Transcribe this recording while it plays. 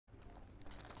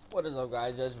What is up,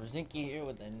 guys? It's Zinky here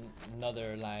with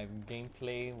another live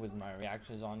gameplay with my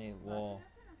reactions on it. Well,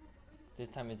 this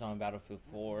time it's on Battlefield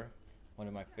 4, one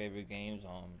of my favorite games.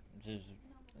 Just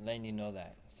letting you know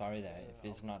that. Sorry that if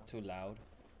it's not too loud,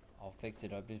 I'll fix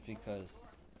it up just because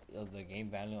of the game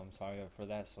value. I'm sorry for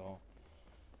that. So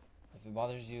if it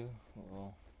bothers you,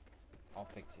 well, I'll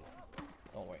fix it.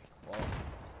 Don't worry. Well,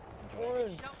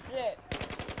 enjoy. Oh shit!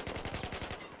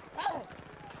 Ah!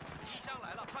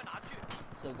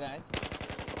 So guys,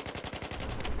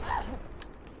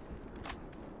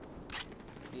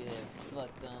 yeah,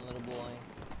 fuck done, little boy.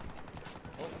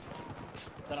 Oh,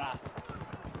 tras.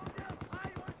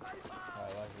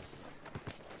 Alright, watch this.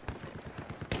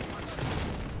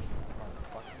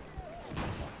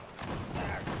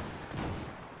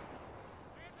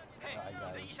 Alright,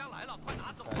 guys.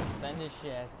 Spend this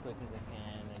shit as quick as I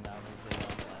can, and I'll be good on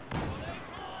that.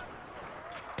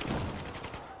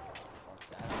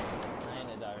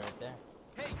 Right there.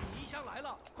 嘿，你衣箱来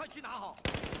了，快去拿好。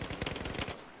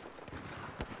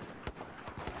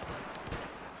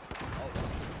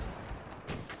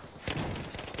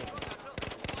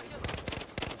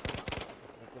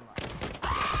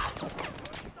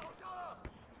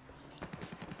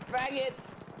Faggot!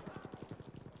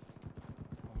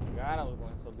 Oh my god, I was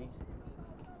going so beast.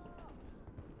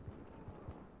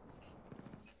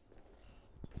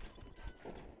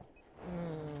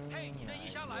 Hey, 你的衣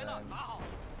箱来了，拿好。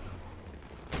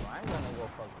 I ain't gonna go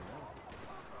fucking know.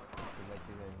 To let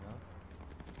you guys know.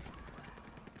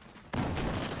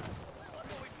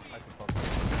 I can fucking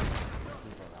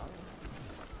keep it out.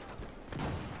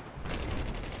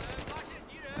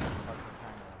 Fucking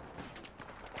trying to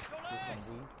do some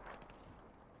weed.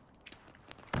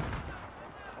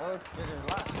 Oh shit, there's a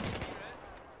lot.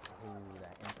 Ooh,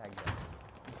 that impact gun.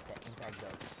 That impact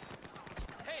gun.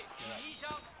 Hey, 你的衣箱。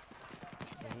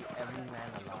 Maybe every man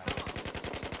alive.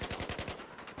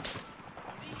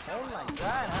 Oh my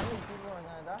god, how many people are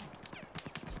gonna die?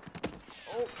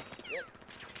 Oh, shit.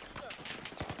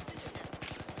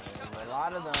 There's a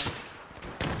lot of them.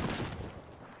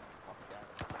 Fuck that.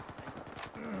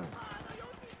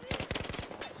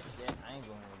 Shit, I ain't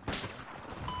going anywhere.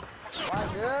 Why,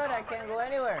 dude? I can't go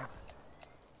anywhere.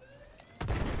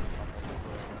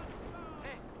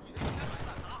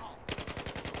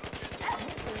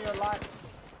 There's a lot.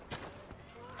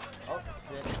 Oh,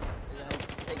 shit. They're gonna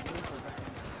take me for granted.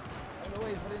 No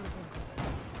way, put it in the...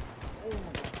 Oh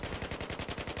my god.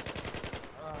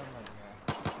 Oh my god.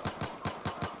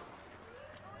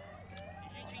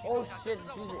 Oh shit,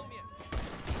 use it.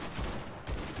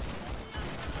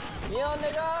 Yo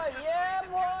nigga, yeah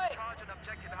boy!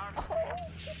 Oh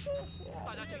shit.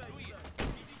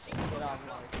 Get off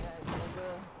my set, nigga.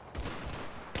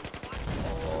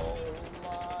 Oh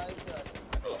my god.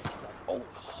 Oh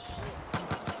shit.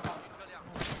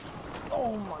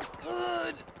 Oh my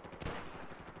god.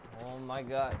 Oh my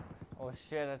god. Oh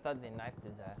shit, I thought they knifed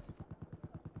his ass.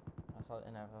 I saw it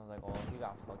and I was like, oh, he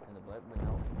got fucked in the butt, but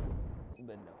no.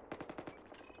 But no.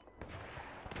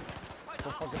 Go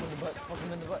fuck him in the butt, fuck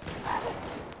him in the butt.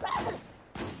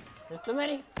 There's too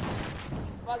many.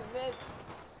 Fuck this.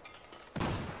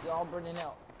 Y'all burning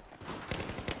out.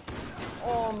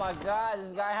 Oh my god,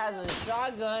 this guy has a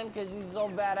shotgun because he's so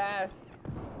badass.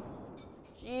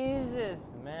 Jesus,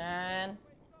 man.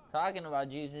 Talking about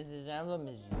Jesus, his emblem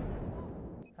is Jesus.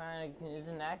 Is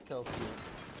an axe OP.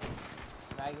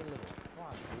 Faggot little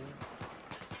fuck, dude.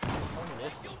 Tell me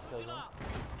this shit killed him.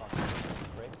 Fucking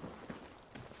prick.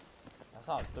 I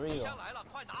saw 3 of them. So I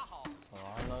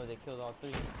don't know if they killed all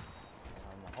 3. I'm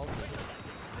hoping they did.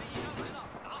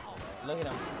 Look at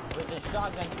him. With his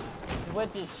shotgun.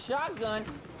 With his shotgun.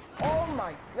 Oh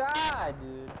my god,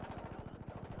 dude.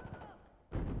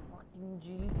 Fucking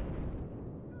Jesus.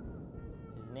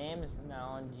 His name is from now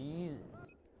on Jesus.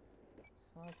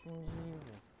 Fucking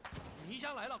Jesus.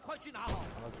 I'm gonna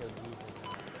kill Jesus.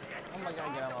 Oh my god,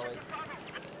 get out of my way.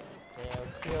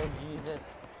 Kill Jesus.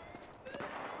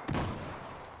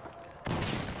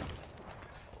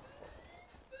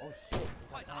 Oh shit.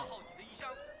 I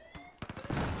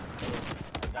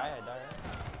die.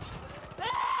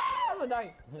 Ah, I'm gonna die.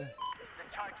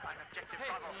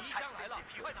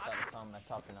 I'm not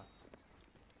talking now.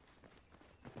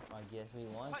 I guess we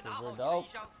won because we're dope.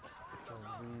 Because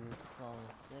we some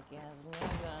sick ass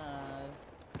niggas.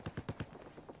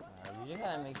 We just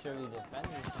gotta make sure we defend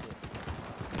this shit.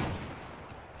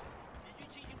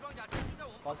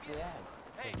 Fuck yeah.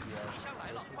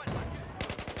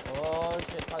 Oh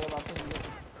shit, talk about pussy.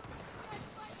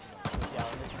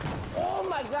 Oh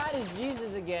my god, it's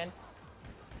Jesus again.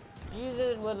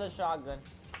 Jesus with a shotgun.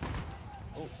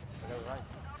 Oh, that was right.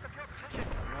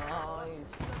 Nice.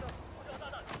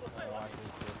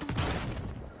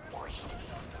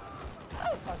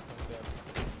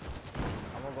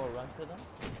 to them.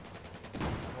 I'm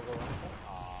gonna go run to them.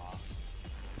 Aww.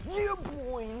 Yeah,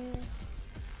 boy!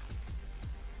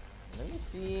 Let me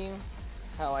see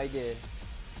how I did.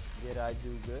 Did I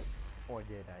do good? Or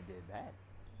did I do bad?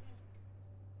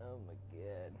 Oh my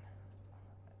god.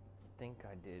 I think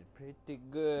I did pretty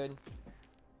good.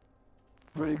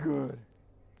 Pretty good.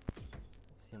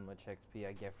 Let's see how much XP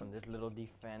I get from this little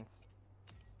defense.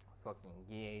 Fucking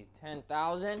yay,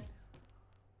 10,000.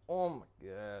 Oh my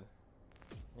god.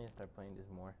 I need to start playing this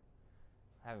more.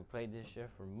 I haven't played this shit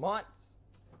for months.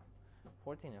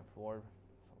 14 and 4.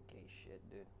 Some gay shit,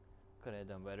 dude. Could have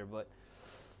done better, but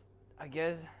I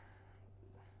guess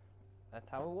that's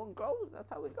how it goes. That's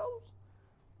how it goes.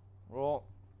 Well,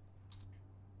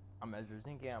 I'm Ezra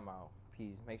Zinke. I'm out.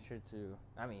 Peace. Make sure to,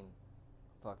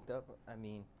 fucked up.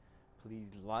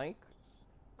 Please like,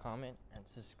 comment, and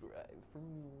subscribe for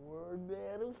more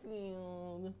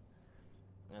Battlefield.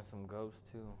 And some Ghost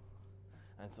too.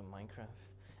 And some Minecraft.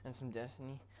 And some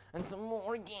Destiny. And some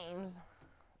more games.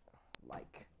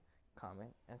 Like,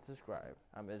 comment, and subscribe.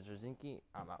 I'm Ezra Zinke.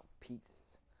 I'm out. Peace.